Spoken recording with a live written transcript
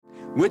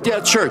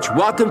Wooddale Church,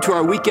 welcome to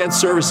our weekend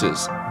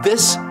services.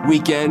 This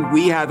weekend,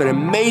 we have an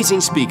amazing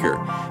speaker,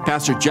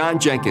 Pastor John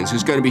Jenkins,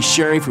 who's going to be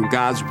sharing from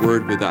God's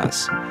Word with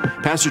us.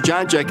 Pastor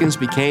John Jenkins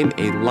became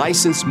a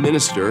licensed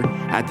minister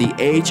at the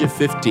age of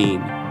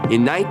 15.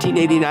 In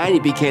 1989, he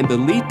became the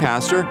lead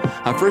pastor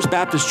of First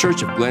Baptist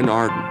Church of Glen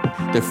Arden.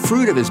 The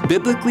fruit of his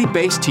biblically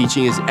based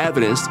teaching is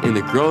evidenced in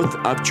the growth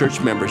of church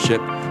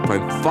membership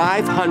from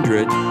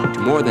 500 to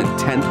more than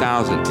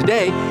 10,000.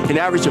 Today, an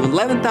average of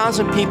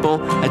 11,000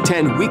 people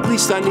attend weekly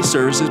Sunday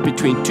services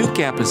between two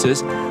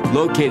campuses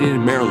located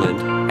in Maryland,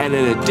 and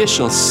an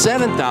additional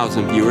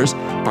 7,000 viewers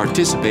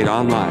participate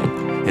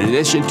online. In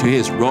addition to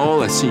his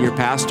role as senior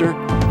pastor,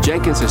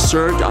 Jenkins has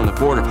served on the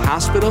board of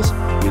hospitals,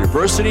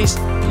 universities,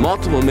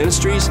 multiple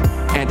ministries,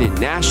 and in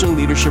national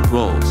leadership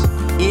roles.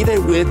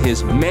 Even with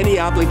his many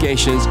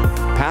obligations,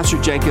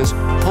 Pastor Jenkins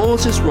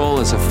holds his role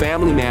as a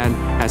family man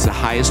as the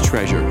highest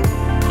treasure.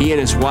 He and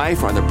his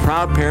wife are the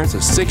proud parents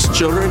of 6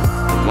 children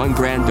and 1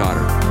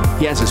 granddaughter.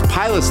 He has his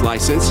pilot's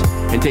license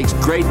and takes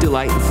great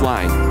delight in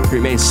flying. He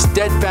remains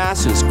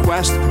steadfast in his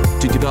quest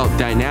to develop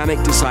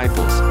dynamic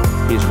disciples.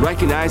 He is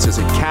recognized as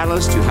a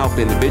catalyst to help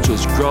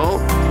individuals grow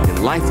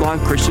in lifelong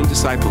Christian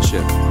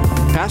discipleship.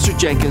 Pastor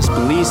Jenkins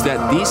believes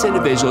that these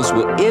individuals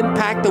will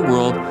impact the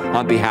world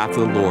on behalf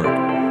of the Lord,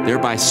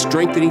 thereby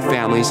strengthening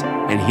families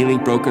and healing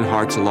broken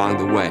hearts along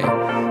the way.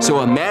 So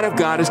a man of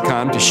God has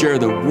come to share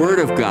the Word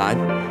of God,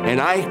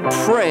 and I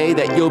pray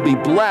that you'll be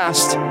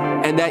blessed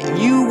and that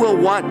you will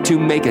want to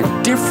make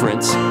a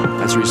difference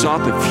as a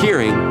result of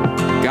hearing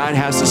what God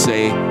has to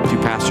say to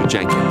Pastor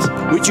Jenkins.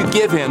 Would you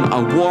give him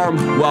a warm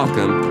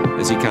welcome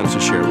as he comes to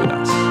share with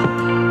us?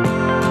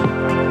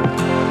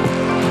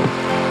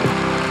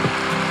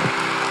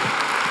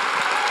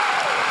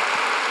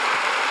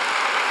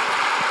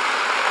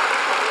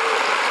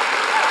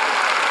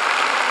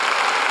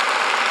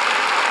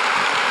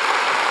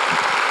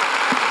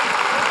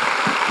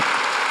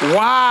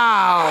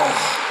 Wow.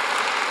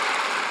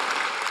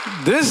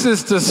 This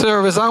is the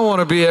service I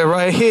want to be at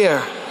right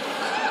here.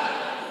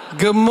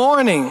 Good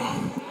morning.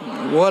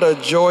 What a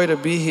joy to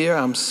be here.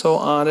 I'm so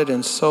honored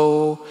and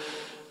so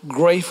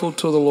grateful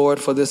to the Lord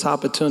for this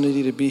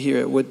opportunity to be here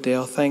at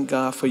Wooddale. Thank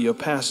God for your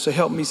pastor.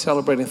 Help me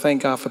celebrate and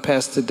thank God for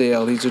Pastor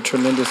Dale. He's a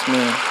tremendous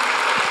man.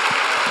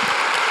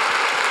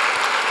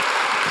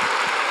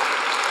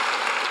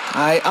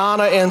 I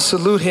honor and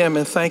salute him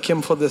and thank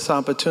him for this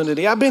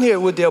opportunity. I've been here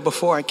at Wooddale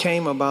before. I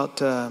came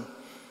about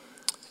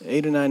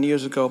 8 or 9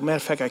 years ago. Matter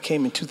of fact, I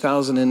came in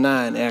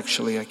 2009,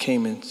 actually. I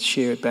came and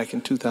shared back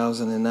in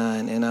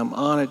 2009, and I'm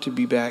honored to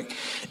be back.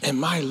 And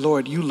my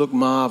Lord, you look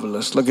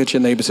marvelous. Look at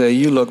your neighbor and say,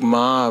 you look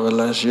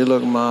marvelous. You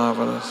look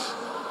marvelous.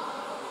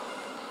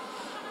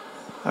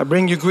 I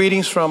bring you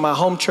greetings from my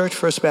home church,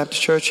 First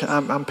Baptist Church.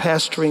 I'm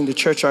pastoring the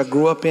church I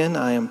grew up in.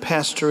 I am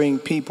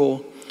pastoring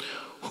people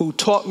who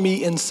taught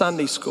me in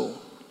Sunday school.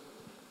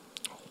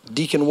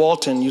 Deacon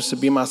Walton used to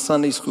be my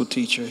Sunday school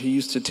teacher. He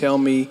used to tell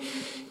me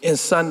in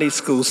Sunday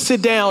school,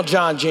 sit down,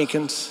 John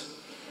Jenkins.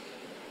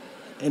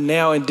 And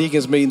now in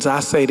deacons meetings,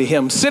 I say to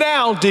him, sit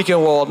down, Deacon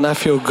Walton. I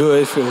feel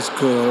good, it feels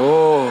good.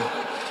 Oh,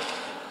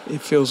 it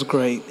feels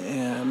great.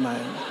 And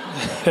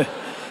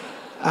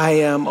I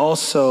am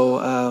also,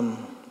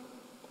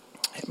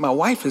 my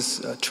wife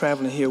is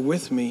traveling here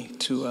with me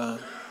to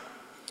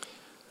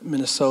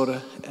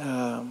Minnesota.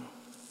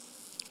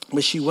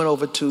 But she went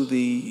over to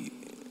the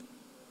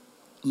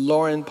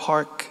Lauren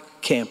Park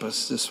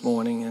campus this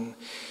morning, and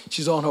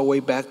she's on her way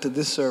back to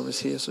this service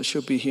here, so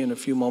she'll be here in a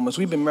few moments.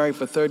 We've been married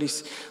for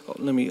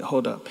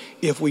hold up.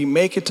 If we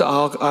make it to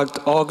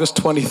August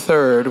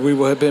 23rd, we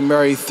will have been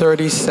married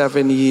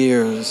 37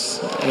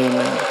 years.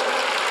 Amen.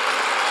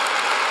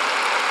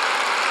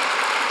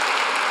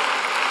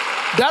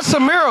 That's a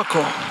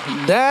miracle.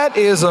 That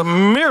is a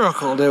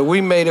miracle that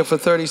we made it for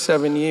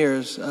 37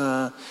 years.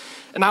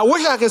 And I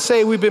wish I could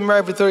say we've been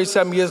married for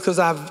 37 years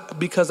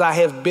because I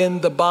have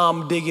been the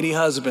bomb diggity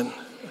husband.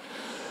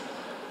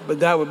 But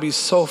that would be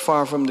so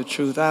far from the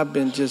truth. I've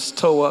been just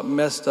toe up,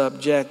 messed up,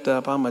 jacked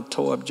up. I'm a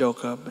toe up,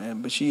 joke up.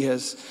 But she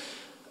has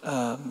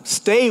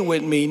stayed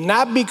with me,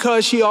 not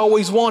because she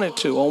always wanted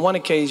to. On one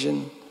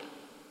occasion,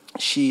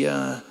 she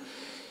got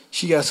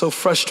so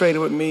frustrated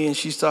with me and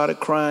she started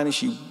crying and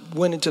she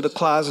went into the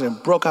closet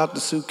and broke out the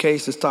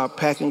suitcase and started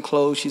packing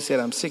clothes. She said,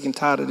 I'm sick and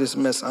tired of this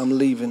mess. I'm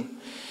leaving.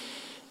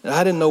 And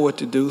I didn't know what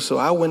to do, so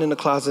I went in the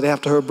closet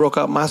after her, broke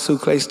out my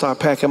suitcase, started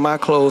packing my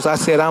clothes. I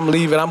said, I'm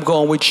leaving, I'm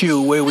going with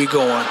you. Where we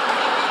going?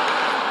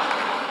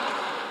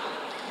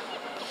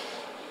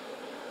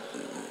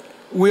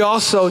 We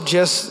also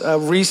just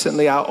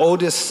recently, our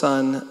oldest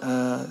son,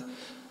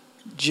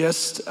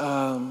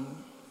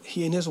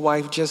 he and his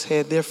wife just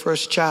had their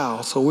first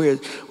child. So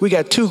we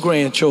got 2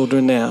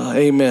 grandchildren now.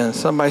 Amen.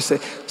 Somebody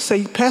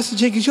say, Pastor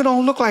Jenkins, you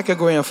don't look like a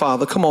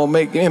grandfather. Come on,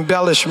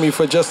 embellish me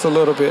for just a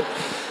little bit.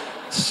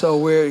 So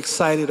we're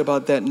excited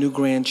about that new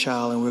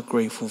grandchild, and we're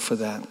grateful for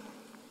that.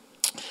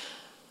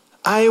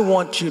 I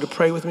want you to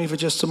pray with me for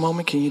just a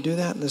moment. Can you do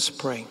that? Let's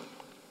pray.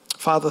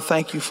 Father,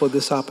 thank you for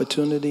this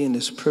opportunity and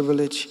this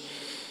privilege.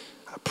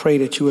 I pray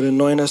that you would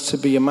anoint us to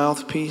be a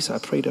mouthpiece. I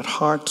pray that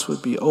hearts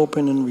would be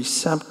open and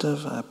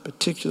receptive. I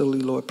particularly,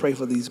 Lord, pray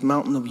for these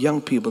mountain of young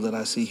people that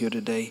I see here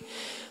today,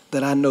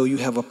 that I know you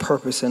have a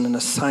purpose and an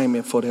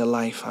assignment for their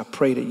life. I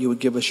pray that you would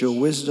give us your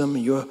wisdom,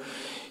 your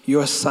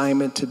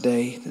assignment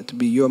today, to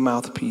be your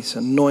mouthpiece.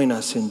 Anoint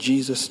us in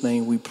Jesus'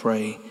 name we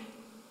pray.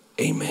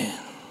 Amen.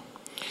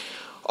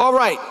 All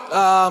right.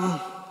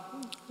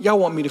 Y'all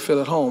want me to feel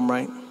at home,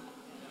 right?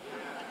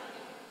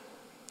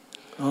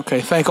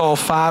 Okay, thank all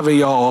 5 of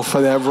y'all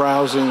for that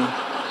rousing.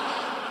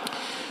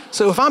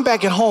 So if I'm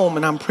back at home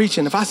and I'm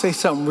preaching, if I say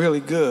something really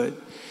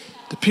good,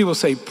 the people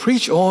say,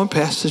 preach on,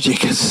 Pastor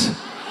Jenkins.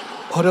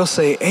 Or they'll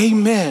say,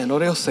 amen. Or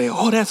they'll say,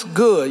 oh, that's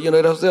good. You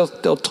know,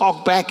 they'll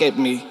talk back at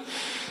me.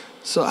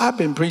 So I've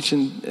been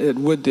preaching at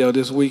Wooddale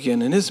this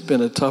weekend, and it's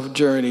been a tough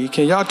journey.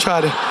 Can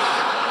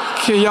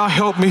y'all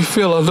help me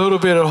feel a little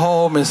bit at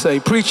home and say,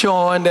 preach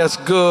on, that's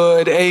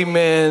good,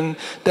 amen,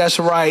 that's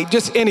right.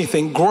 Just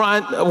anything,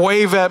 grunt,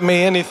 wave at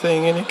me,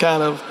 anything, any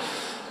kind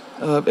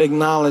of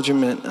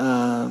acknowledgement.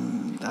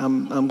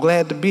 I'm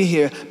glad to be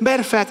here.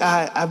 Matter of fact,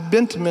 I've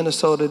been to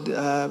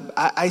Minnesota.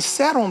 I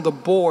sat on the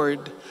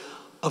board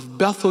of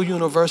Bethel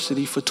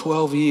University for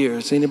 12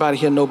 years. Anybody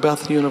here know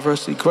Bethel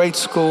University? Great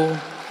school.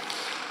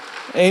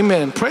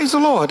 Amen. Praise the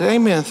Lord.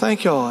 Amen.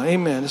 Thank y'all.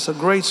 Amen. It's a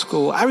great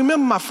school. I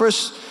remember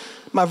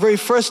my very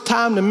first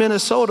time to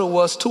Minnesota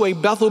was to a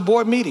Bethel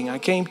board meeting. I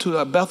came to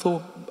a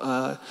Bethel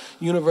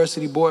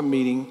University board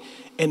meeting,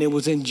 and it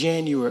was in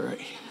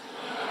January.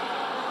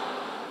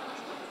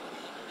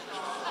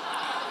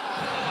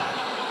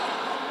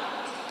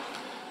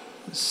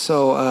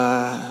 So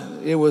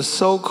it was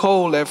so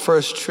cold that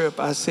first trip,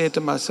 I said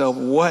to myself,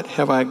 what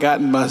have I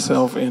gotten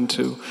myself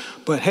into?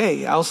 But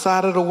hey,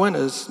 outside of the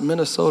winters,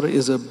 Minnesota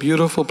is a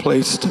beautiful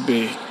place to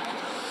be.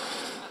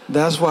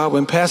 That's why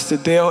when Pastor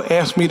Dale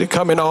asked me to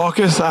come in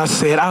August, I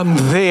said, I'm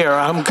there,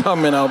 I'm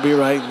coming, I'll be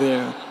right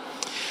there.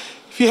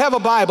 If you have a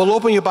Bible,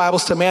 open your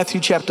Bibles to Matthew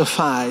chapter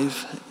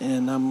 5,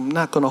 and I'm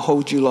not going to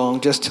hold you long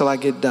just till I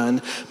get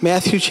done.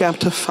 Matthew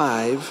chapter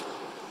 5,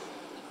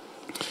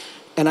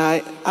 and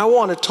I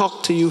want to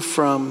talk to you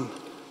from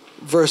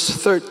verse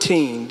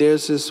 13.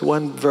 There's this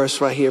one verse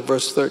right here,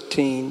 verse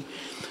 13.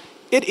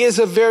 It is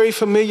a very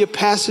familiar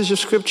passage of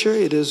Scripture.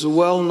 It is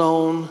well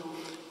known.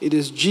 It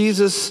is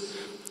Jesus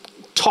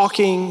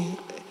talking.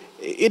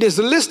 It is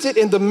listed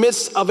in the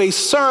midst of a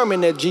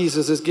sermon that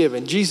Jesus is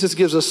giving. Jesus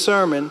gives a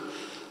sermon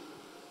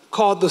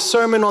called the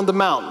Sermon on the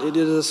Mount. It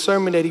is a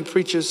sermon that he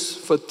preaches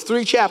for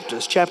 3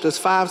 chapters, chapters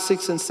 5,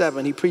 6, and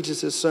 7. He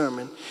preaches his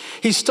sermon.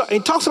 He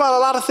talks about a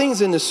lot of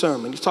things in this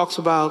sermon. He talks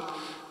about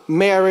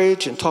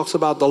marriage and talks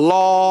about the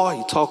law.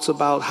 He talks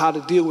about how to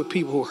deal with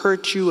people who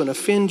hurt you and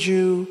offend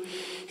you.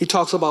 He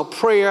talks about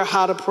prayer,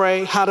 how to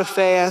pray, how to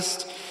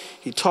fast.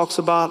 He talks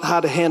about how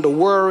to handle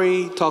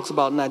worry. He talks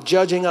about not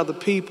judging other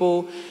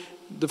people.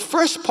 The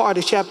first part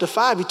of chapter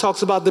 5, he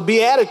talks about the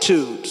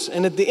Beatitudes.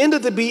 And at the end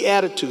of the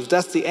Beatitudes,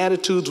 that's the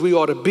attitudes we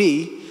ought to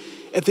be.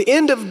 At the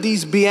end of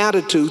these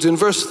Beatitudes, in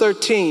verse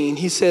 13,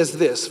 he says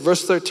this,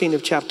 verse 13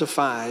 of chapter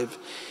 5,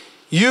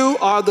 you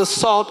are the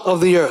salt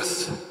of the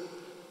earth.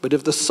 But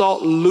if the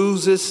salt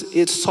loses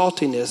its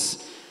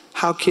saltiness,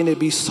 how can it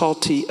be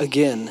salty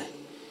again?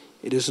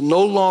 It is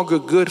no longer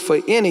good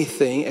for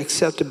anything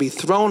except to be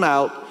thrown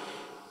out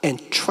and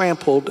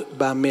trampled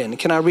by men.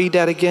 Can I read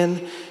that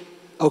again?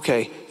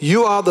 Okay,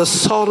 you are the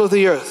salt of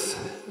the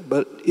earth,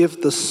 but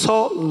if the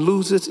salt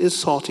loses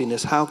its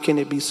saltiness, how can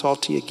it be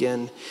salty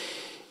again?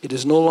 It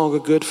is no longer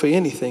good for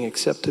anything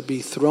except to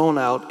be thrown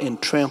out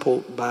and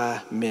trampled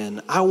by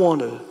men. I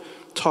want to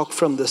talk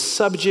from the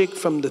subject,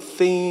 from the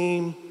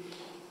theme.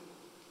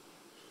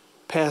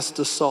 Pass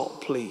the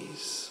salt,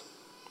 please.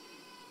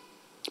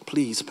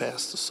 Please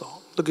pass the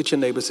salt. Look at your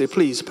neighbor and say,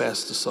 please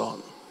pass the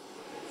salt.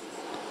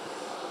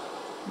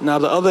 Now,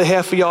 the other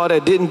half of y'all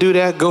that didn't do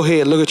that, go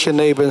ahead, look at your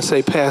neighbor and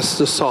say, pass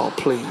the salt,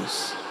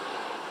 please.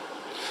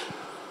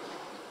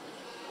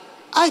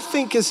 I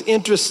think it's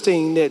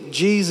interesting that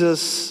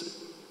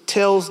Jesus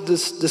tells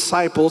his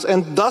disciples,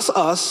 and thus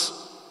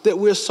us, that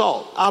we're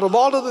salt. Out of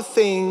all of the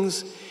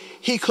things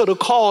he could have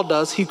called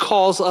us, he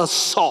calls us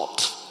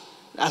salt.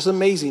 That's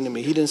amazing to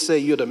me. He didn't say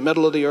you're the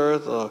metal of the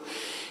earth, or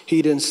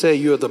he didn't say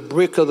you're the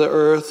brick of the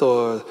earth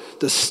or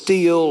the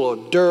steel or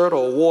dirt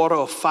or water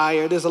or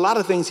fire. There's a lot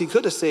of things he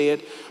could have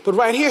said. But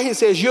right here he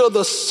says, you're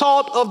the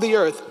salt of the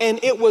earth.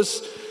 And it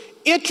was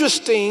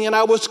interesting, and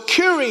I was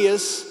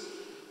curious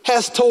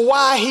as to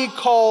why he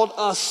called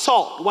us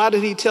salt. Why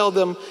did he tell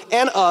them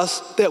and us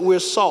that we're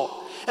salt?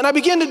 And I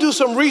began to do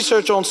some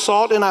research on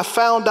salt, and I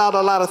found out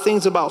a lot of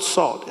things about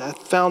salt. I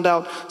found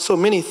out so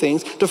many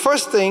things. The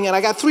first thing, and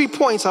I got 3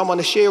 points I want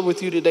to share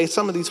with you today.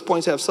 Some of these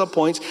points have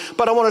subpoints,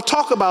 but I want to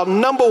talk about,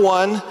 number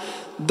one,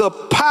 the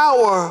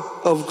power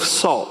of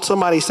salt.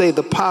 Somebody say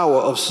the power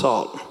of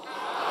salt.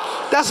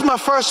 That's my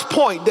first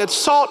point, that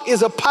salt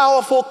is a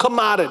powerful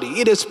commodity.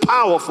 It is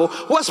powerful.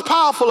 What's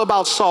powerful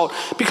about salt?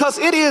 Because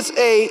it is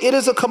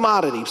a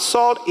commodity.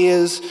 Salt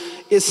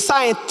its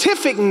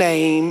scientific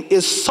name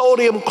is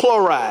sodium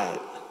chloride.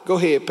 Go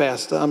ahead,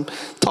 Pastor. I'm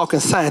talking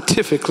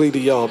scientifically to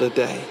y'all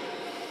today.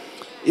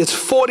 It's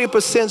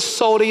 40%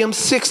 sodium,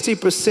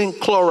 60%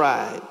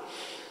 chloride.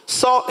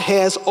 Salt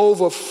has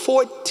over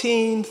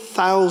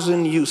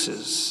 14,000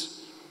 uses.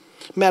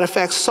 Matter of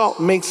fact, salt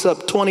makes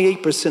up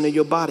 28% of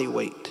your body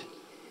weight.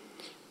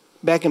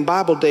 Back in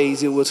Bible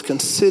days, it was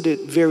considered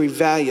very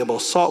valuable.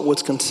 Salt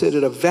was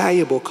considered a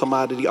valuable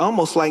commodity,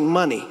 almost like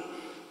money.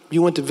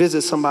 You went to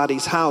visit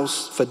somebody's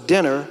house for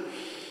dinner,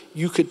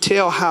 you could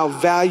tell how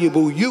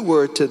valuable you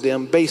were to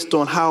them based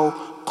on how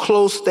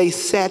close they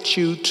sat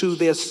you to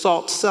their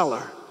salt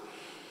cellar.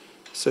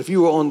 So if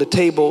you were on the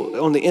table,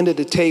 on the end of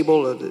the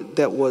table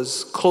that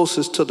was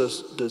closest to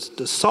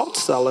the salt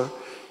cellar,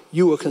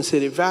 you were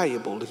considered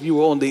valuable. If you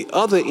were on the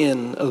other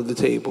end of the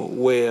table,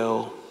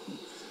 well,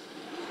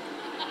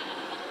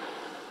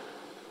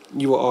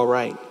 you were all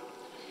right.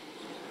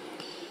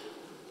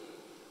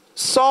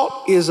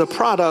 Salt is a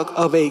product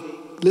of a,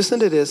 listen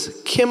to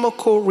this,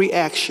 chemical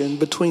reaction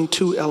between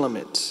two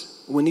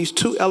elements. When these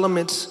two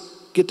elements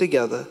get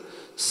together,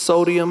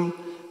 sodium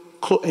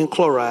and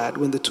chloride,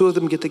 when the two of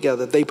them get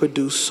together, they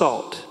produce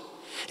salt.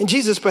 And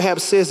Jesus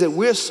perhaps says that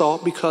we're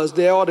salt because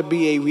there ought to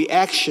be a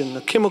reaction,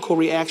 a chemical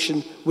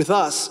reaction with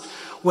us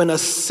when a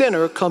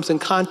sinner comes in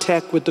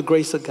contact with the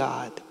grace of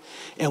God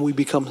and we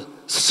become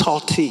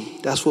salty.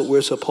 That's what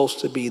we're supposed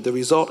to be, the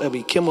result of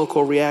a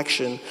chemical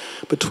reaction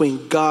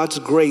between God's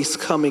grace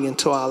coming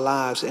into our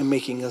lives and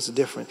making us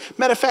different.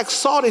 Matter of fact,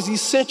 salt is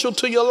essential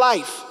to your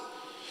life.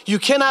 You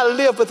cannot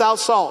live without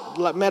salt.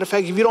 Matter of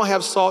fact, if you don't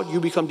have salt, you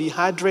become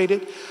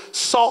dehydrated.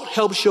 Salt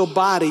helps your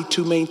body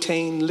to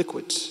maintain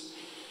liquids.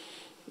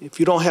 If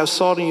you don't have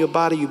salt in your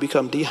body, you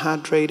become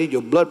dehydrated.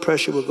 Your blood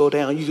pressure will go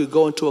down. You could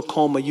go into a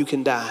coma. You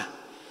can die.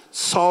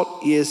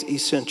 Salt is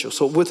essential.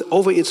 So with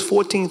over its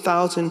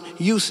 14,000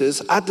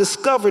 uses, I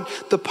discovered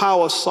the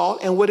power of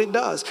salt and what it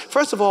does.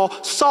 First of all,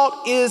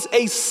 salt is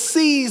a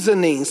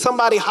seasoning.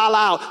 Somebody holler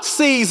out,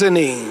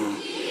 seasoning.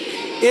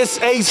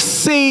 It's a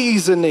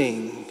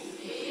seasoning.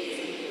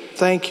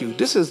 Thank you.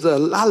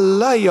 I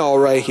love y'all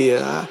right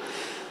here.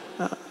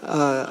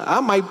 I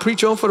might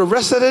preach on for the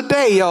rest of the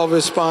day, y'all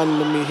responding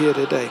to me here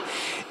today.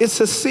 It's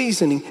a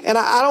seasoning. And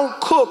I don't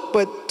cook,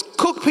 but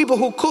people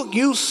who cook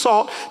use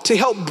salt to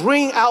help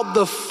bring out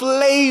the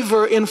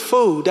flavor in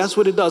food. That's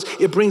what it does.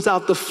 It brings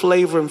out the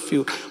flavor in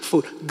food.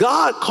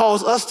 God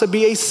calls us to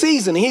be a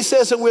seasoning. He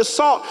says that we're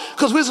salt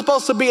because we're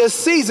supposed to be a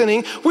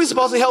seasoning. We're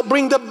supposed to help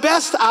bring the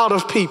best out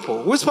of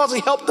people. We're supposed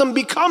to help them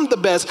become the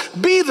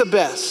best, be the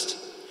best.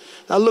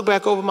 I look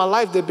back over my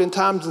life, there have been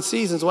times and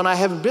seasons when I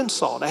haven't been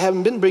salt. I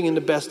haven't been bringing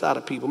the best out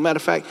of people. Matter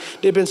of fact,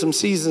 there have been some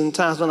seasons and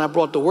times when I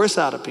brought the worst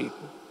out of people.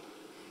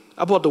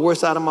 I brought the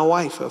worst out of my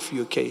wife a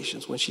few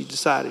occasions when she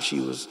decided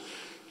she was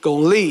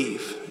going to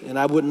leave, and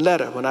I wouldn't let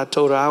her. When I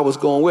told her I was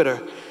going with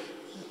her,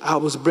 I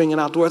was bringing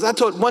out the worst.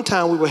 One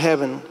time we were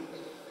having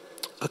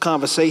a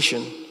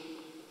conversation.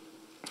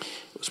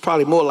 It was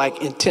probably more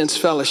like intense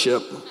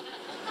fellowship.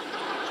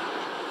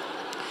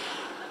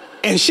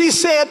 And she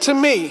said to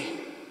me,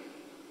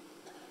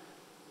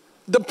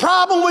 the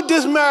problem with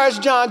this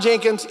marriage, John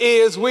Jenkins,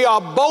 is we are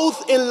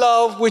both in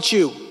love with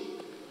you.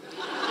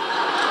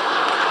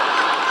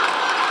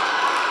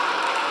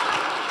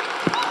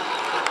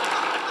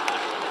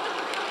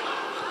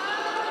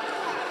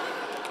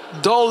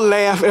 Don't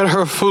laugh at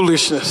her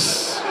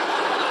foolishness.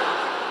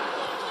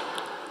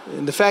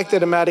 And the fact of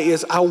the matter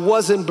is, I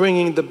wasn't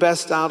bringing the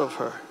best out of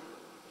her.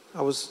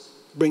 I was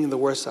bringing the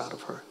worst out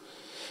of her.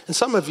 And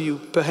some of you,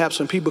 perhaps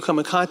when people come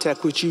in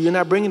contact with you, you're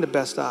not bringing the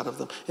best out of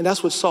them. And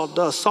that's what salt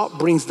does. Salt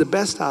brings the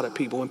best out of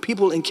people. When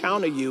people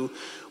encounter you,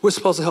 we're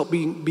supposed to help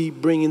be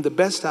bringing the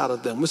best out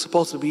of them. We're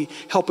supposed to be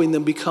helping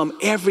them become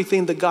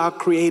everything that God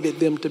created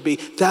them to be.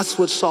 That's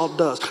what salt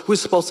does. We're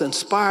supposed to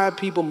inspire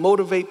people,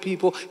 motivate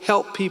people,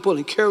 help people,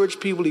 encourage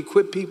people,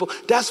 equip people.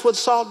 That's what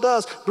salt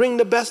does, bring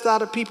the best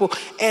out of people.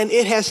 And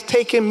it has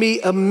taken me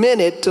a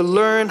minute to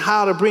learn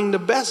how to bring the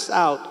best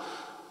out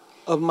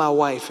of my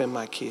wife and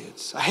my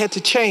kids. I had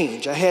to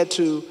change. I had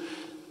to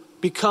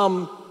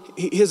become,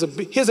 here's a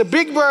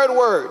big bird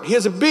word.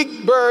 Here's a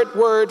big bird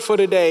word for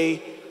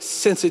today,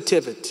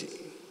 sensitivity.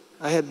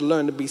 I had to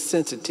learn to be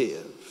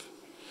sensitive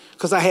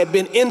because I had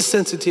been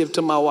insensitive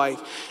to my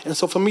wife. And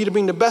so for me to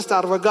bring the best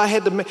out of her, God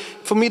had to,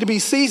 for me to be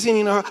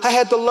seasoning her, I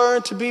had to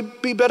learn to be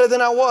better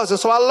than I was. And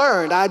so I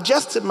learned, I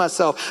adjusted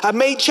myself. I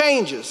made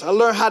changes. I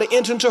learned how to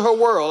enter into her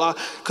world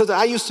because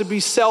I used to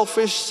be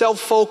selfish,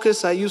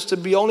 self-focused. I used to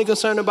be only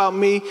concerned about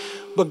me,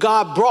 but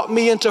God brought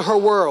me into her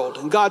world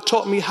and God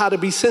taught me how to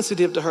be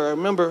sensitive to her. I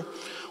remember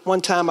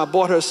one time I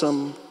bought her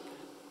some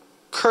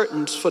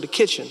curtains for the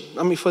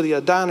for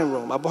the dining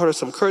room. I bought her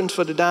some curtains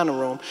for the dining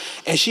room,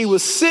 and she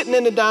was sitting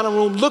in the dining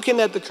room looking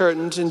at the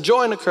curtains,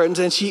 enjoying the curtains,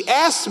 and she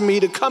asked me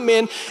to come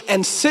in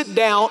and sit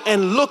down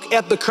and look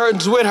at the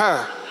curtains with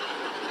her.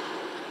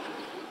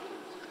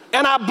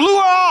 And I blew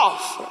her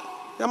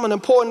off. I'm an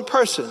important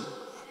person.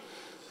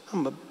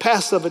 I'm a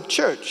pastor of a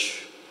church.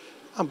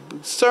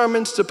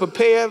 Sermons to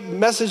prepare,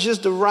 messages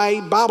to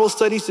write, Bible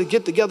studies to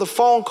get together,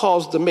 phone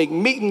calls to make,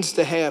 meetings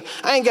to have.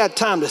 I ain't got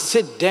time to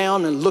sit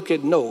down and look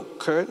at no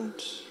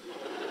curtains.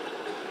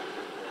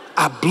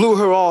 I blew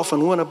her off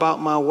and went about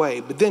my way.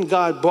 But then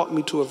God brought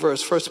me to a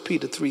verse, 1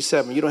 Peter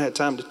 3:7. You don't have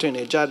time to turn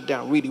there. Jot it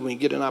down. Read it when you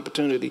get an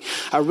opportunity.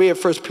 I read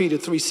 1 Peter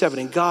 3:7,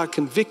 and God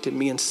convicted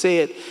me and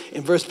said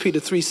in 1 Peter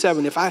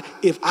 3:7,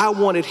 if I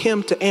wanted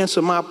him to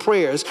answer my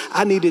prayers,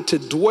 I needed to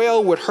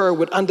dwell with her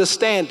with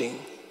understanding.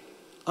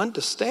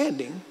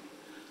 Understanding?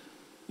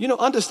 You know,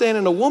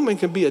 understanding a woman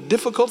can be a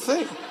difficult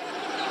thing.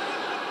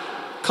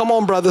 Come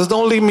on, brothers.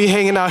 Don't leave me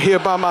hanging out here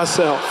by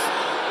myself.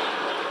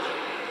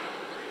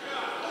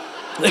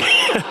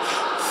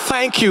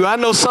 Thank you. I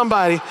know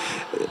somebody,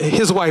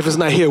 his wife is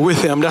not here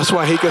with him. That's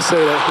why he can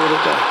say that here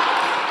today.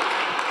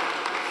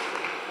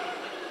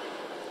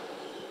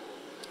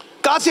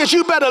 God says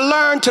you better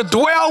learn to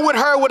dwell with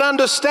her with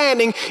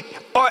understanding,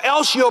 or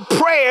else your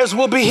prayers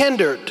will be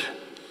hindered.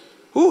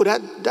 Ooh,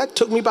 that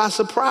took me by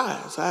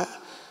surprise.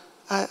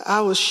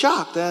 I was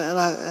shocked, and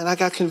I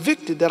got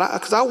convicted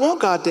because I want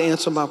God to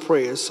answer my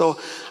prayers. So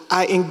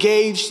I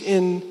engaged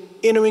in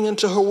entering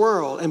into her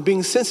world and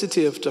being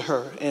sensitive to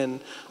her and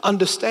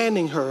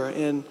understanding her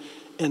and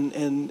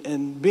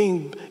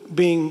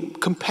being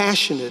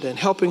compassionate and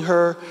helping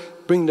her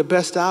bring the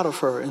best out of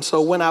her. And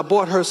so when I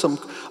bought her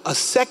a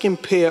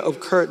second pair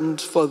of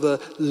curtains for the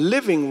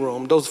living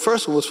room, those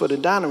first one was for the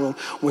dining room.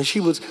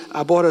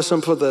 I bought her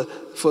some for the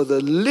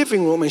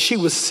living room, and she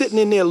was sitting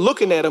in there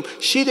looking at them.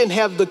 She didn't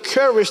have the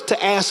courage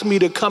to ask me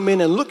to come in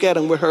and look at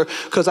them with her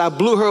because I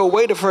blew her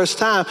away the first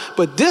time.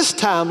 But this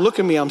time, look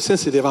at me, I'm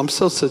sensitive. I'm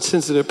such a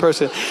sensitive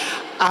person.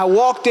 I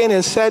walked in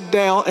and sat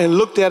down and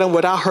looked at them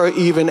without her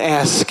even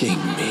asking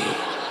me.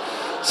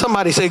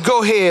 Somebody say,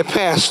 "Go ahead,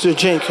 Pastor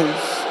Jenkins."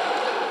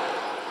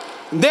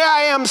 There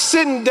I am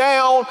sitting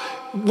down,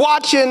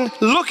 watching,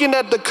 looking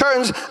at the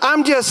curtains.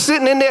 I'm just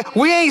sitting in there.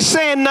 We ain't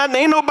saying nothing.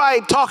 Ain't nobody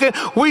talking.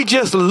 We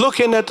just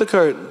looking at the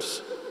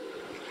curtains.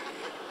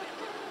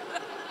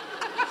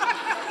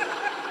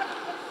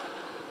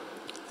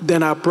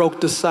 Then I broke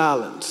the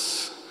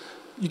silence.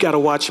 You got to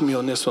watch me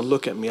on this one.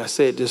 Look at me. I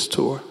said this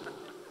to her.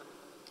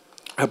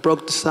 I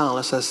broke the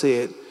silence. I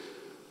said,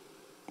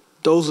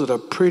 "Those are the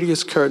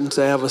prettiest curtains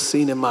I ever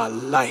seen in my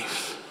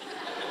life."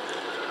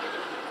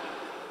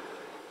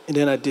 And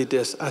then I did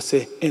this. I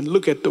said, "And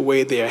look at the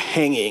way they're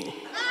hanging."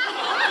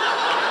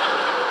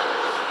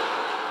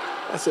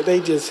 I said, "They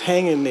just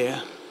hanging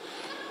there."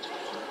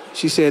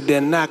 She said,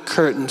 "They're not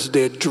curtains,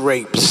 they're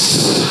drapes."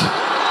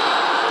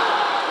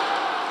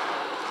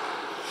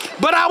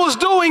 But I was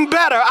doing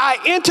better. I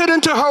entered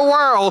into her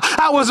world.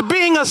 I was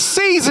being a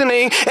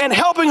seasoning and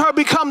helping her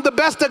become the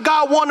best that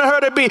God wanted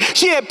her to be.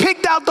 She had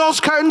picked out those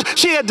curtains.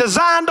 She had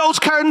designed those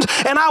curtains,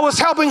 and I was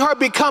helping her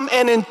become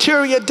an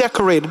interior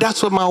decorator.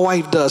 That's what my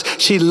wife does.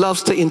 She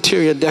loves to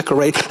interior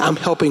decorate. I'm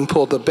helping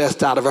pull the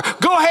best out of her.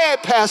 Go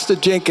ahead, Pastor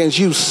Jenkins,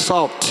 you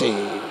salty.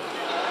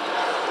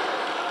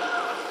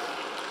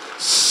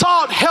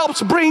 Salt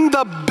helps bring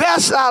the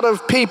best out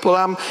of people.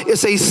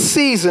 It's a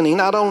seasoning,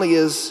 not only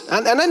is,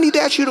 and I need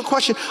to ask you the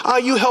question, are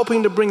you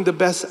helping to bring the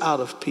best out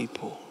of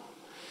people?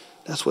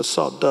 That's what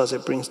salt does.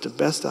 It brings the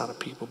best out of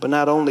people. But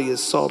not only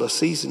is salt a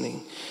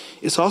seasoning,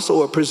 it's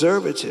also a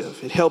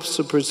preservative. It helps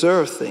to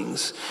preserve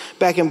things.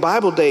 Back in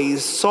Bible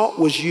days, salt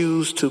was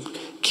used to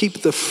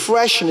keep the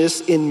freshness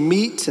in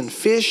meats and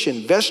fish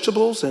and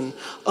vegetables and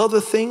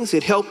other things.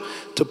 It helped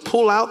to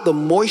pull out the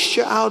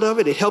moisture out of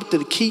it. It helped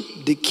to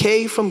keep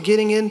decay from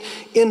getting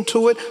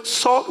into it.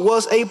 Salt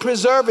was a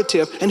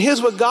preservative. And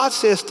here's what God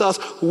says to us.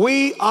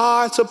 We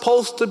are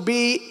supposed to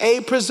be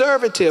a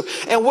preservative.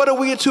 And what are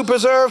we to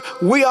preserve?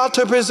 We are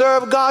to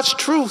preserve God's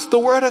truth, the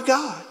Word of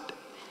God.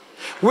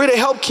 We're to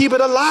help keep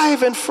it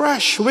alive and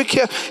fresh. We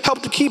can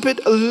help to keep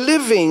it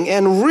living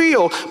and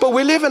real. But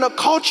we live in a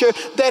culture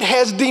that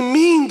has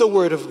demeaned the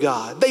Word of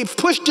God. They've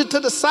pushed it to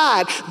the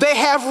side. They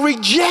have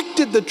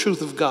rejected the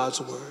truth of God's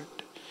Word.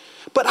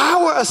 But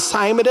our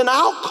assignment and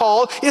our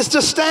call is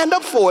to stand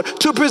up for it,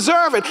 to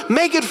preserve it,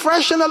 make it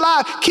fresh and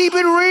alive, keep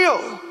it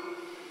real.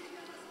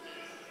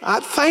 I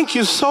thank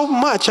you so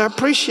much. I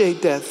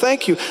appreciate that.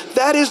 Thank you.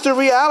 That is the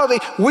reality.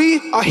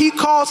 He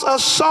calls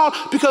us salt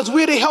because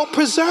we're to help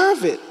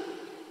preserve it.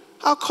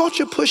 Our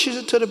culture pushes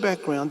it to the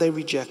background. They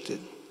reject it.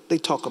 They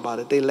talk about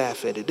it. They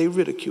laugh at it. They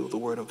ridicule the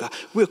Word of God.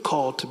 We're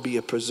called to be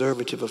a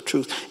preservative of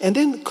truth. And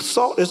then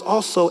salt is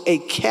also a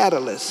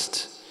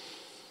catalyst.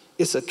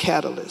 It's a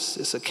catalyst.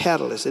 It's a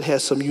catalyst. It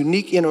has some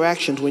unique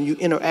interactions when you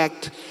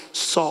interact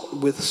salt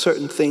with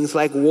certain things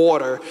like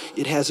water.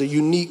 It has a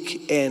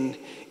unique and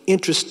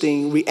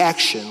interesting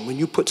reaction. When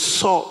you put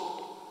salt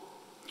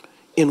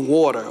in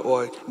water,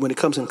 or when it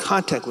comes in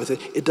contact with it,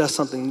 it does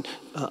something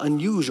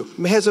unusual.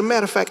 As a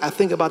matter of fact, I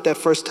think about that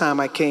first time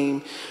I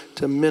came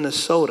to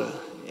Minnesota,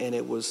 and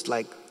it was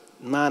like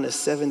minus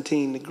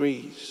 17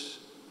 degrees.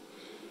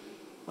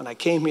 When I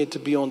came here to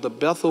be on the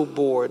Bethel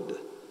board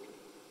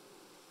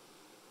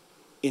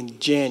in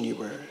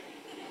January,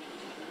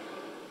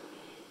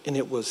 and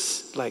it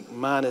was like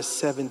minus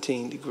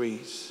 17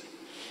 degrees.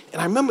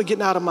 And I remember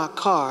getting out of my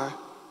car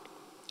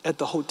at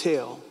the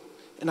hotel,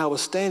 and I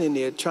was standing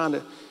there trying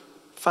to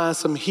find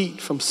some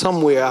heat from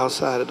somewhere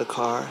outside of the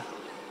car.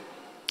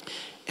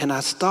 And I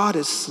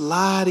started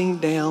sliding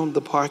down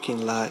the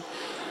parking lot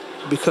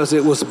because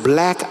it was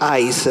black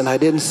ice and I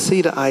didn't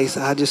see the ice.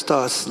 I just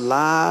started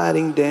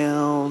sliding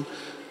down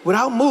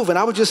without moving.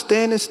 I was just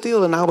standing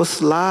still and I was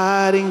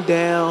sliding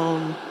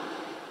down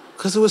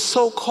because it was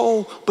so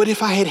cold. But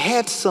if I had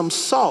had some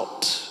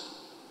salt,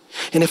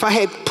 and if I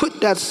had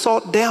put that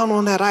salt down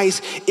on that ice,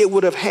 it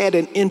would have had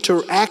an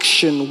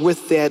interaction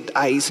with that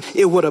ice.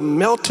 It would have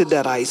melted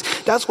that ice.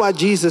 That's why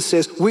Jesus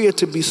says we are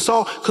to be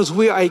salt, because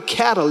we are a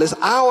catalyst.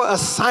 Our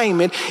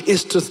assignment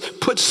is to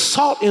put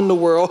salt in the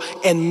world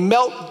and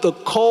melt the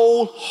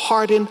cold,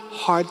 hardened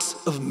hearts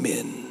of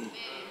men.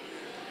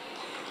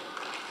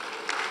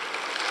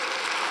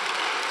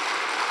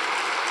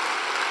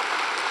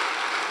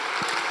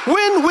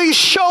 When we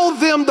show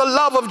them the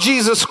love of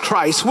Jesus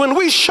Christ, when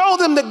we show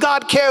them that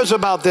God cares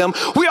about them,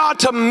 we are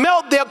to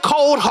melt their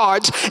cold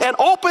hearts and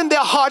open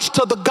their hearts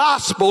to the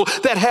gospel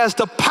that has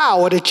the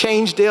power to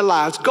change their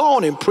lives. Go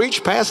on and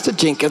preach, Pastor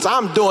Jenkins.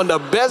 I'm doing the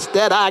best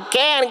that I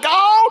can.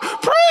 Go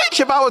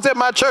preach. If I was at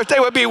my church, they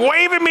would be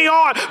waving me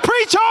on.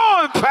 Preach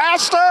on,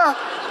 Pastor.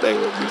 They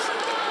would be.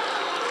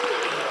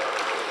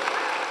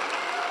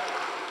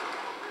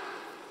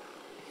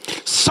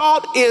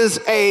 Salt is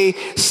a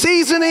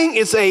seasoning,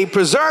 it's a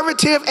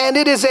preservative, and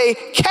it is a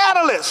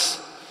catalyst.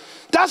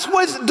 That's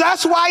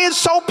why it's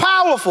so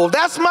powerful.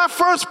 That's my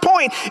first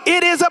point.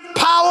 It is a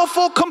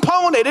powerful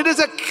component. It is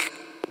a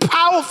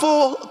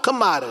powerful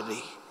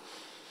commodity.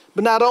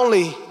 But not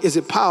only is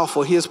it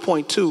powerful, here's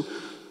point two.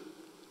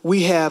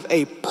 We have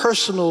a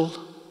personal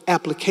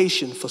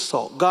application for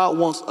salt. God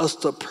wants us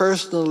to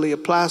personally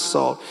apply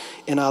salt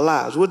in our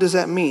lives. What does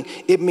that mean?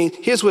 It means,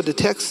 here's what the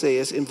text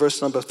says in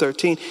verse number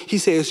 13. He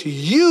says,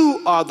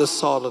 you are the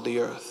salt of the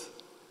earth.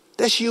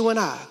 That's you and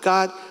I.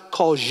 God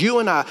calls you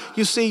and I.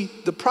 You see,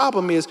 the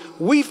problem is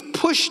we've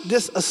pushed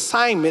this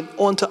assignment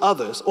onto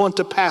others,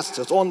 onto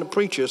pastors, onto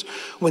preachers,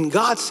 when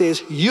God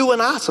says you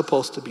and I are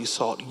supposed to be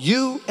salt.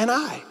 You and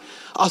I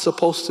are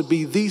supposed to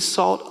be the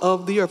salt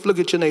of the earth. Look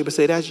at your neighbor,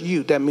 say, that's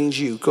you. That means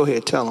you. Go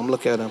ahead, tell him,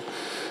 look at him.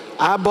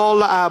 Eyeball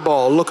to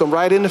eyeball, look him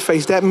right in the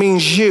face. That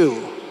means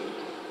you.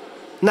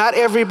 Not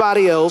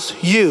everybody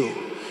else, you.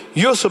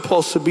 You're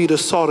supposed to be the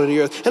salt of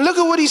the earth. And look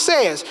at what he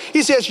says.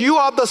 He says, you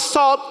are the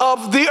salt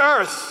of the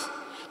earth.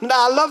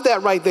 Now, I love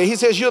that right there. He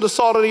says, you're the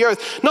salt of the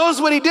earth. Notice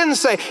what he didn't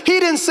say. He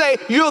didn't say,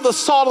 you're the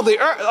salt of the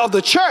earth, of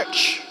the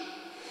church.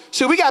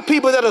 See, we got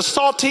people that are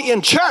salty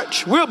in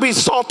church. We'll be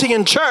salty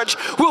in church.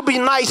 We'll be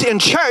nice in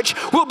church.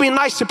 We'll be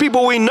nice to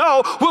people we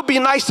know. We'll be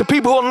nice to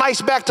people who are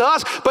nice back to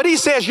us. But he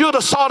says, you're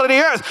the salt of the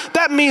earth.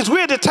 That means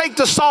we're to take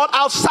the salt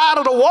outside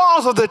of the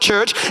walls of the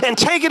church and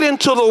take it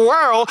into the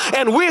world,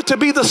 and we're to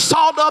be the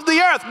salt of the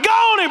earth. Go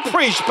on and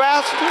preach,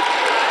 Pastor.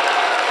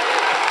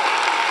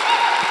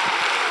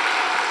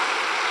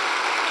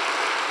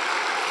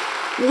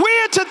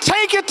 We're to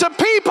take it to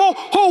people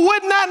who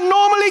would not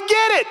normally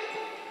get it.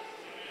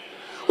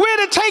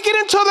 We're to take it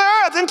into the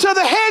earth, into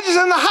the hedges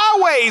and the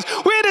highways.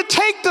 We're to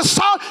take the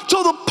salt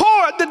to the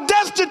poor, the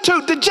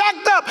destitute, the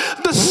jacked up,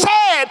 the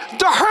sad,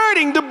 the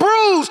hurting, the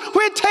bruised.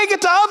 We're to take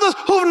it to others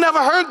who've never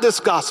heard this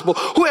gospel,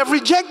 who have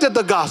rejected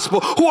the gospel,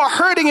 who are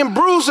hurting and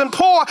bruised and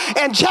poor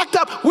and jacked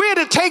up. We're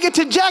to take it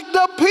to jacked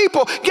up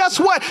people.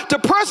 Guess what? The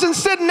person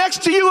sitting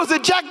next to you is a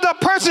jacked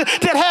up person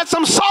that had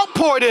some salt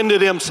poured into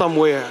them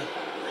somewhere.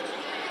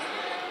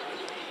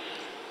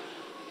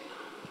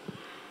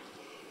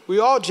 We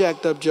all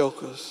jacked up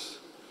jokers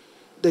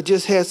that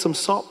just had some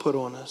salt put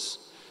on us.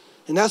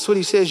 And that's what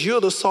he says,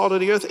 you're the salt of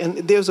the earth. And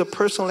there's a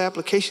personal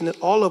application that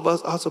all of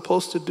us are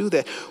supposed to do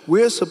that.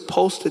 We're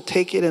supposed to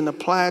take it and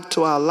apply it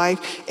to our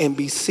life and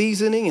be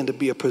seasoning and to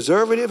be a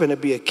preservative and to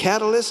be a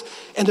catalyst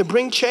and to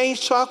bring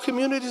change to our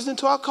communities and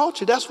to our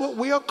culture. That's what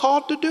we are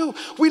called to do.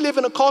 We live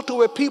in a culture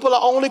where people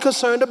are only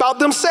concerned about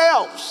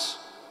themselves.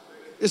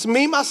 It's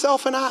me,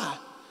 myself, and I.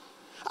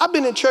 I've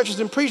been in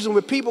churches and preaching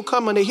where people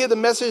come and they hear the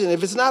message, and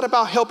if it's not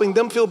about helping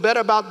them feel better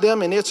about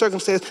them and their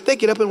circumstance, they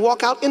get up and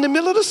walk out in the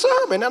middle of the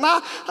sermon. And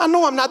I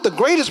know I'm not the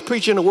greatest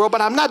preacher in the world, but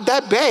I'm not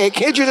that bad.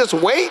 Can't you just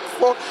wait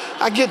for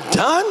I get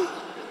done?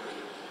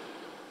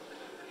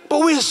 But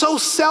we're so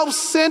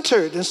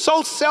self-centered and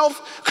so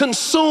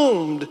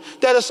self-consumed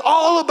that it's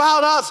all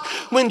about us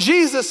when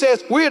Jesus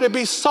says we're to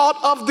be salt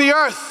of the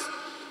earth.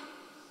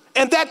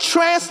 And that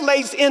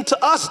translates into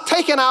us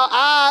taking our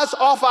eyes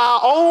off our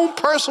own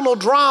personal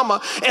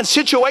drama and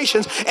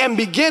situations and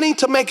beginning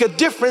to make a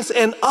difference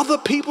in other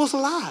people's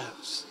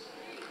lives.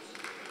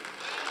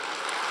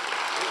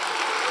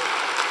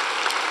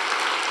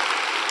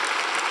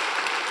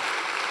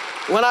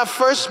 When I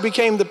first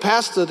became the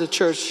pastor of the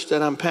church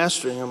that I'm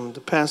pastoring, I'm the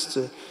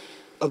pastor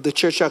of the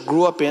church I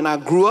grew up in. I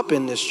grew up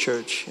in this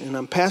church, and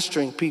I'm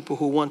pastoring people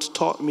who once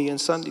taught me in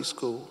Sunday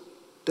school.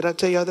 Did I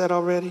tell y'all that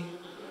already?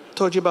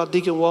 Told you about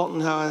Deacon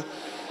Walton, how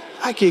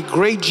I get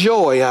great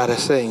joy out of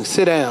saying,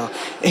 sit down.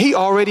 And he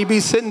already be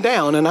sitting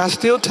down, and I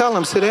still tell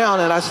him, sit down,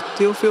 and I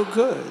still feel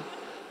good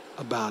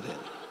about it.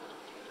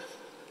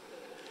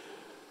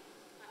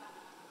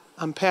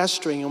 I'm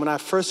pastoring, and when I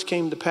first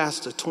came to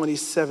pastor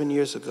 27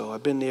 years ago,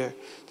 I've been there,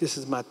 this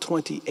is my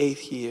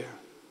 28th year.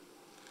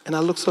 And I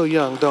look so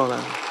young, don't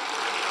I?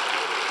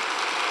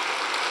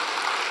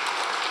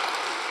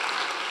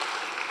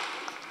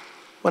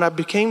 When I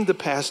became the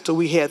pastor,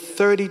 we had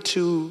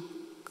 32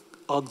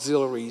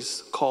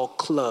 auxiliaries called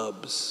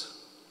clubs.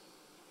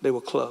 They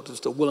were clubs. It was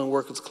the Willing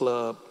Workers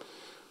Club,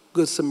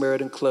 Good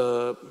Samaritan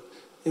Club,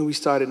 and we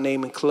started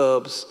naming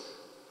clubs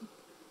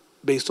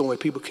based on where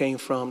people came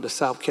from, the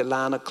South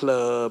Carolina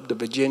Club, the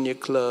Virginia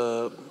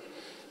Club.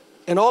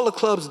 And all the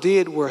clubs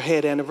did were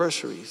had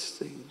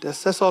anniversaries.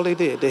 That's all they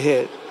did. They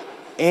had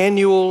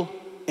annual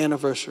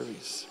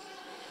anniversaries.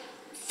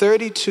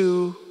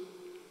 32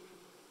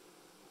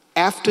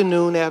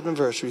 afternoon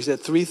anniversaries at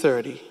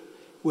 3:30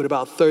 with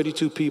about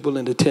 32 people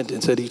in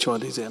attendance at each one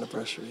of these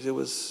anniversaries. It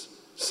was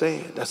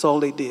sad. That's all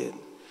they did.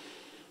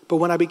 But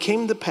when I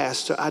became the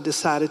pastor, I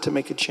decided to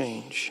make a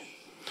change.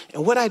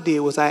 And what I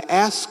did was I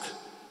asked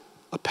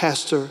a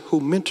pastor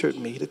who mentored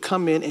me to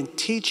come in and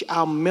teach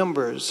our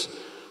members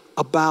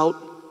about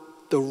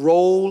the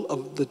role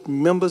of the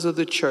members of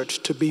the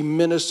church to be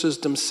ministers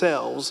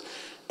themselves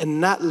and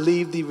not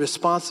leave the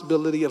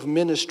responsibility of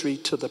ministry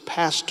to the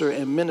pastor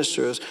and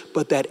ministers,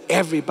 but that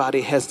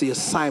everybody has the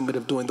assignment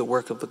of doing the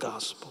work of the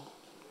gospel.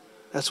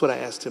 That's what I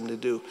asked him to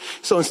do.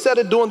 So instead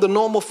of doing the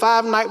normal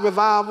 5-night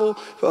revival,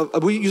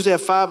 we used to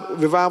have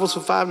 5 revivals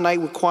for 5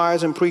 nights with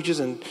choirs and preachers,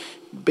 and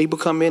people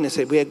come in and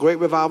say, we had great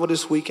revival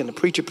this week, and the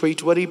preacher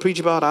preached. What did he preach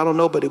about? I don't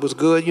know, but it was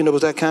good. You know, it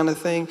was that kind of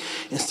thing.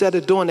 Instead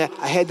of doing that,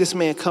 I had this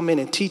man come in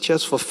and teach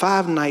us for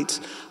 5 nights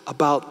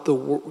about the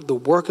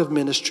work of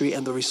ministry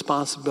and the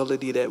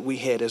responsibility that we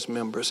had as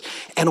members.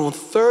 And on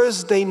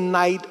Thursday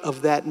night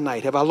of that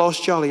night, have I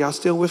lost y'all? Are y'all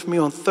still with me?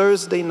 On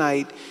Thursday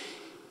night,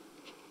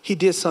 he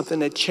did something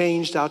that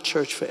changed our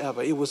church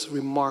forever. It was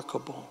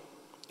remarkable.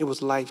 It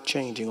was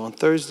life-changing. On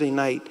Thursday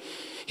night,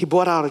 he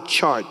brought out a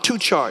chart, 2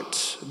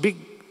 charts, big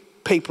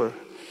paper.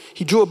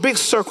 He drew a big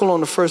circle on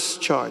the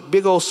first chart,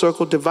 big old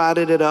circle,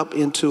 divided it up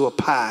into a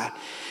pie.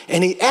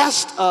 And he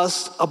asked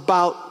us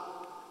about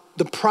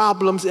the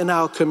problems in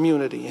our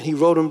community, and he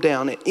wrote them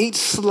down. And each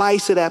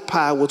slice of that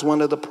pie was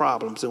one of the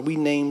problems. And we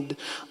named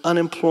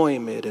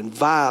unemployment and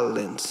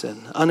violence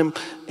and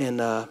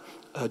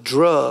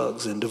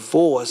drugs and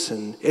divorce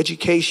and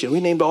education.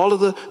 We named all of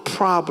the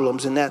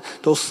problems in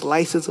those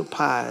slices of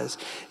pies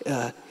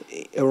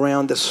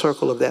around the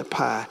circle of that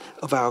pie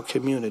of our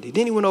community.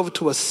 Then he went over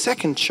to a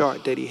second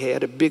chart that he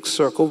had, a big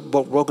circle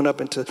broken up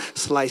into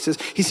slices.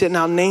 He said,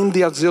 now name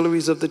the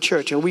auxiliaries of the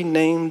church. And we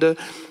named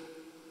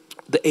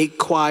the 8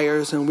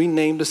 choirs, and we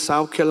named the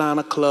South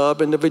Carolina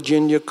Club and the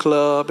Virginia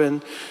Club,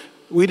 and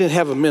we didn't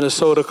have a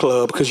Minnesota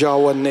club because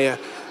y'all wasn't there.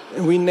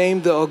 And we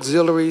named the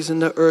auxiliaries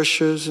and the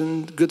ushers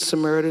and Good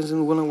Samaritans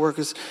and Willing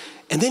Workers.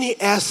 And then he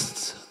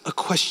asked a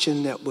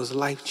question that was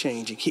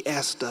life-changing. He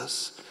asked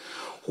us,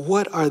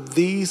 what are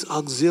these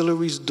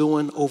auxiliaries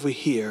doing over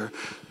here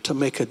to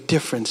make a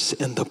difference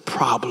in the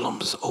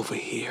problems over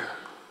here?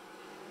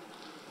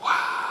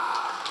 Wow.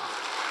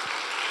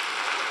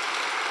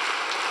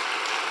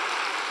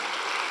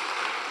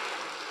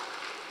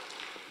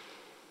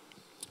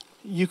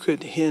 You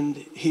could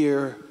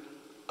hear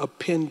a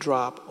pin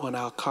drop on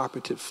our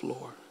carpeted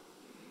floor.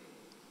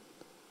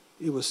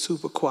 It was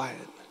super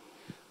quiet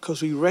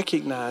because we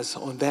recognized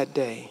on that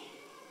day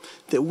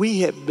that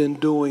we had been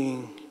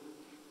doing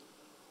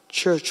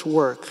church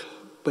work,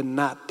 but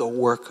not the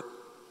work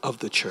of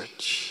the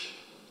church.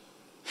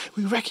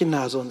 We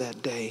recognized on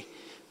that day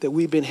that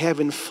we've been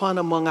having fun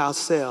among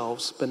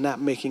ourselves, but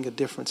not making a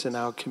difference in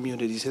our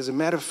communities. As a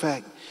matter of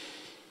fact,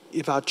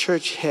 if our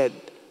church had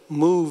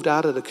moved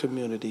out of the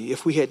community,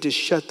 if we had just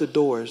shut the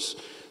doors,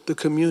 the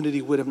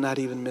community would have not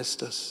even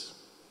missed us.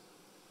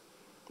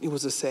 It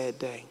was a sad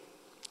day,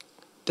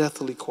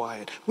 deathly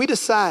quiet. We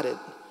decided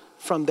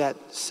from that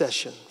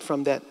session,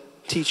 from that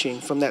teaching,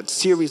 from that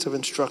series of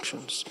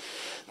instructions,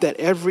 that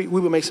we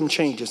would make some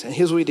changes. And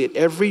here's what we did.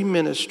 Every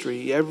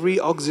ministry, every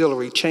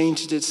auxiliary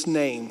changed its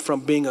name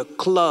from being a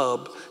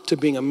club to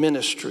being a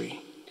ministry,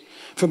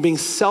 from being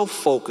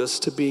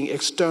self-focused to being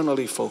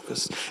externally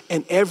focused.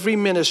 And every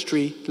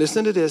ministry,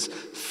 listen to this,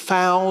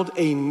 found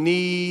a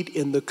need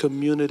in the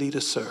community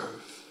to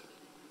serve.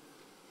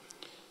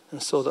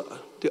 And so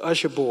the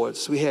usher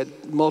boards, we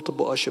had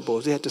multiple usher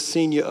boards. We had the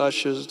senior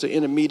ushers, the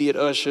intermediate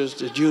ushers,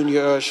 the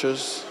junior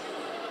ushers.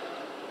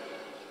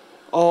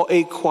 All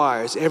 8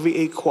 choirs, every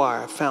 8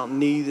 choir found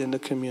need in the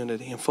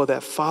community. And for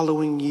that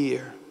following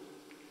year,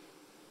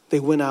 they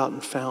went out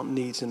and found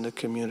needs in the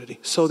community.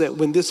 So that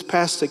when this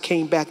pastor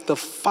came back the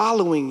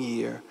following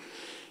year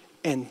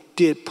and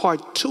did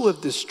part 2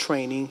 of this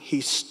training, he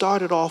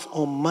started off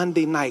on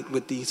Monday night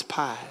with these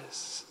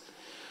pies.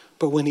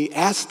 But when he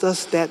asked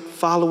us that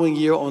following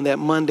year on that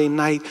Monday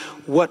night,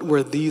 what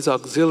were these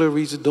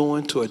auxiliaries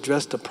doing to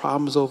address the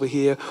problems over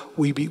here,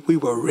 we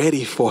were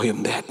ready for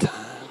him that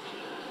time.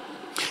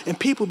 And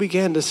people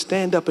began to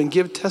stand up and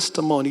give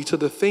testimony to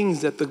the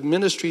things that the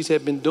ministries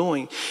had been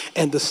doing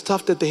and the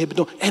stuff that they had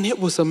been doing. And it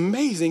was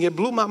amazing. It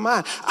blew my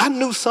mind. I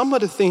knew some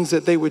of the things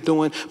that they were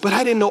doing, but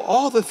I didn't know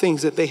all the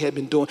things that they had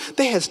been doing.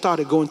 They had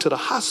started going to the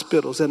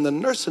hospitals and the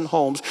nursing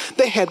homes.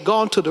 They had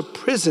gone to the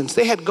prisons.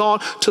 They had gone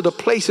to the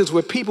places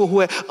where people who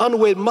had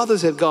unwed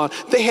mothers had gone.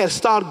 They had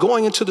started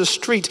going into the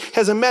streets.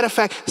 As a matter of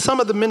fact, some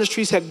of the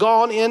ministries had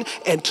gone in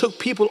and took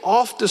people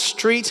off the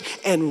streets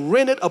and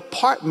rented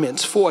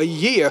apartments for a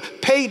year,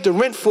 paid the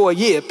rent for a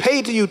year,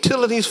 paid the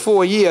utilities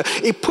for a year.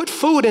 It put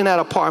food in that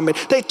apartment.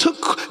 They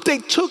took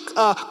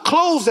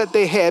clothes that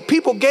they had.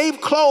 People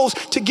gave clothes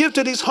to give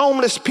to these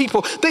homeless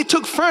people. They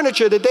took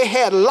furniture that they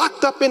had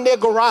locked up in their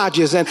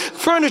garages and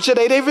furniture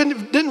they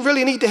didn't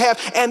really need to have,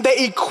 and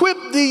they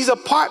equipped these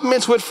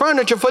apartments with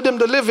furniture for them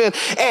to live in.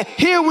 And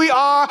here we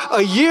are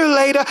a year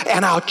later,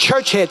 and our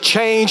church had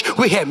changed.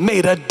 We had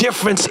made a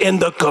difference in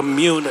the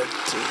community.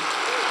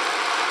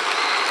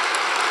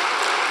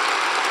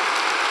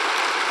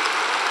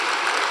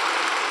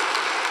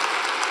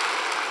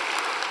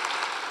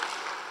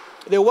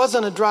 There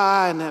wasn't a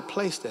dry eye in that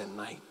place that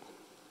night.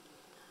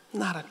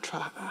 Not a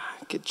dry eye.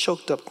 I get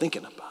choked up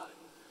thinking about it.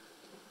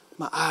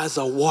 My eyes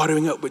are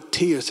watering up with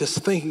tears just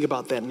thinking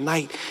about that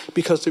night,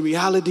 because the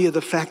reality of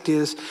the fact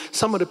is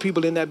some of the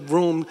people in that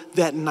room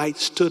that night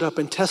stood up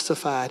and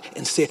testified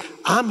and said,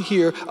 I'm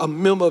here, a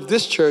member of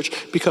this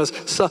church, because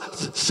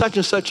such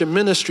and such a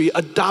ministry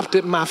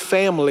adopted my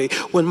family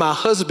when my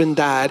husband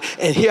died.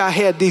 And here I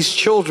had these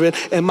children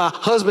and my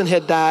husband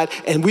had died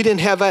and we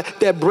didn't have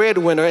that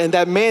breadwinner and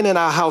that man in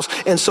our house.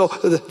 And so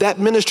that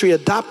ministry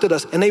adopted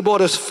us and they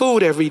bought us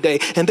food every day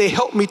and they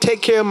helped me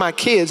take care of my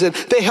kids and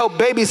they helped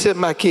babysit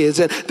my kids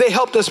and they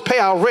helped us pay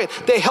our rent.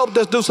 They helped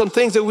us do some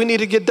things that we need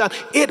to get done.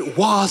 It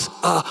was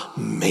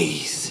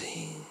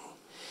amazing.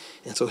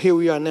 And so here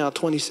we are now,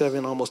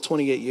 27, almost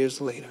 28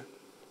 years later.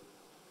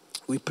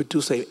 We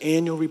produce an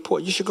annual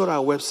report. You should go to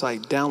our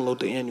website, download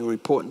the annual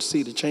report and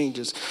see the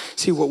changes,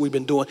 see what we've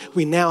been doing.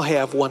 We now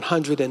have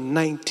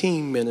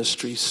 119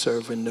 ministries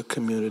serving the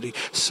community,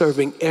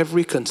 serving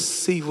every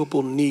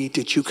conceivable need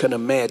that you can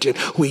imagine.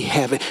 We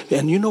have it.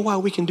 And you know why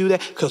we can do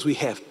that? Because we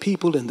have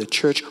people in the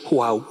church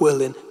who are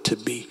willing to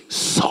be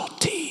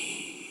salty.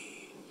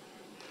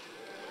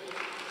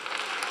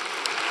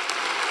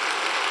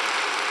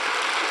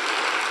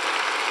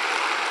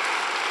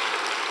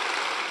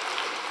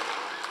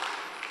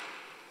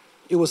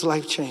 It was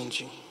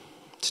life-changing.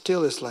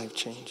 Still is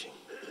life-changing.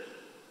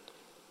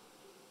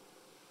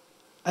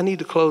 I need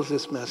to close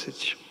this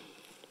message.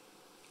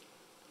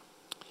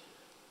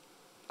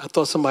 I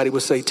thought somebody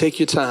would say, take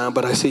your time,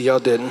 but I see y'all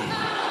didn't.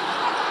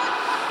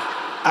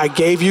 I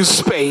gave you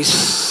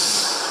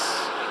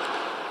space.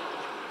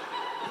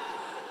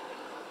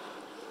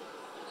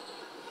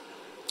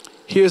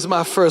 Here's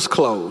my first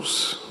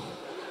close.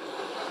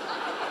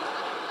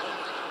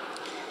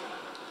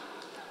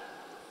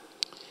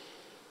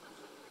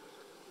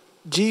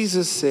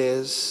 Jesus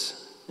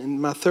says,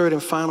 and my third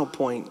and final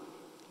point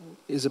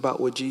is about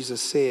what Jesus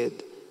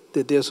said,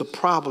 that there's a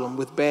problem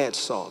with bad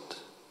salt.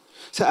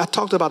 So I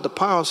talked about the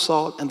power of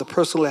salt and the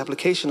personal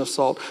application of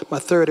salt. My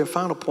third and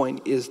final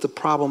point is the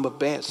problem of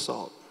bad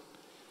salt.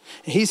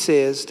 And he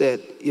says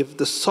that if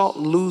the salt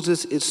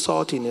loses its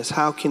saltiness,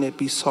 how can it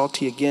be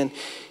salty again?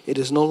 It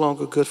is no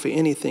longer good for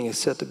anything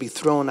except to be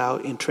thrown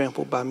out and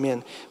trampled by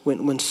men.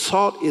 When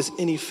salt is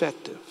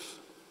ineffective,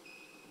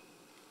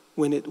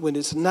 when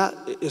it's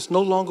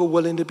no longer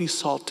willing to be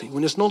salty,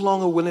 when it's no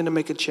longer willing to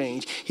make a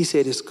change, he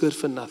said it's good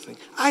for nothing.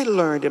 I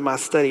learned in my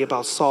study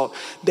about salt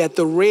that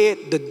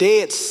the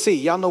Dead Sea,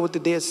 y'all know what the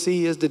Dead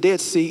Sea is? The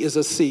Dead Sea is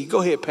a sea.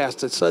 Go ahead,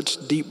 Pastor,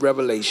 such deep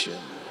revelation.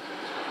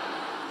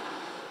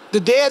 The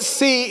Dead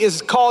Sea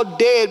is called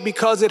dead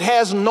because it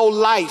has no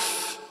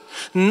life.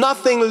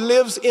 Nothing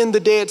lives in the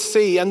Dead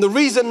Sea. And the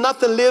reason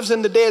nothing lives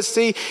in the Dead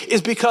Sea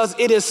is because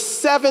it is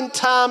 7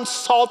 times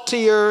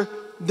saltier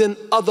than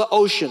other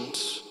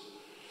oceans.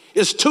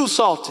 It's too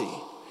salty.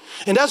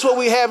 And that's what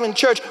we have in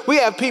church. We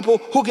have people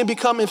who can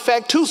become, in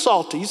fact, too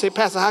salty. You say,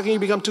 Pastor, how can you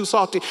become too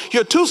salty?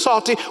 You're too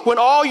salty when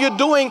all you're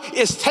doing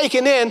is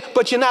taking in,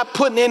 but you're not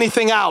putting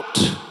anything out.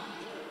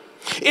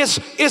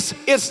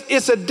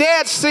 It's a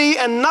Dead Sea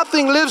and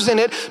nothing lives in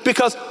it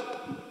because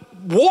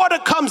water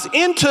comes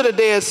into the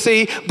Dead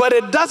Sea, but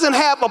it doesn't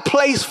have a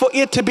place for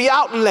it to be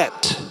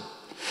outlet.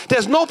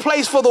 There's no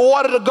place for the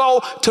water to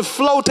go to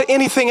flow to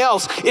anything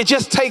else. It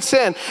just takes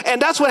in. And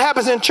that's what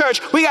happens in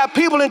church. We got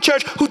people in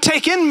church who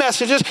take in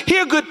messages,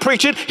 hear good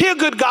preaching, hear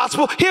good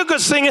gospel, hear good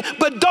singing,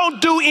 but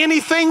don't do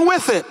anything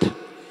with it.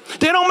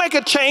 They don't make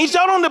a change. They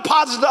don't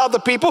deposit to other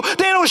people.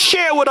 They don't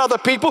share with other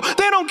people.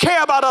 They don't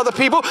care about other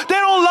people. They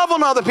don't love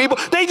on other people.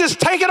 They just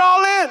take it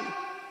all in.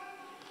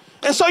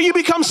 And so you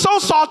become so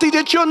salty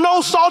that you're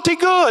no salty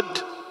good.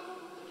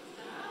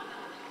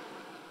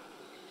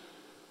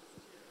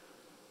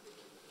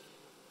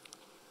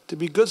 To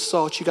be good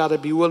salt, you got to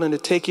be willing to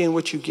take in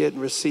what you get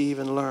and receive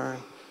and learn,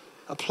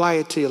 apply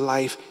it to your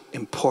life,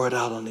 and pour it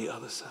out on the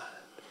other side.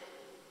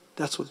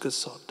 That's what good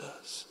salt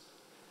does.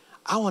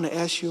 I want to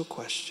ask you a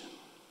question.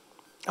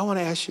 I want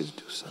to ask you to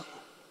do something.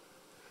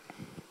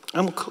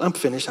 I'm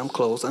finished. I'm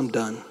closed. I'm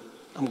done.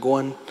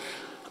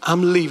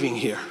 I'm leaving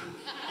here.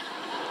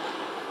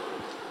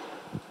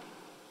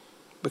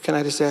 But can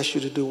I just ask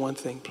you to do one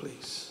thing,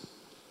 please?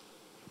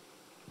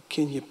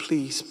 Can you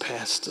please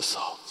pass the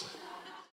salt?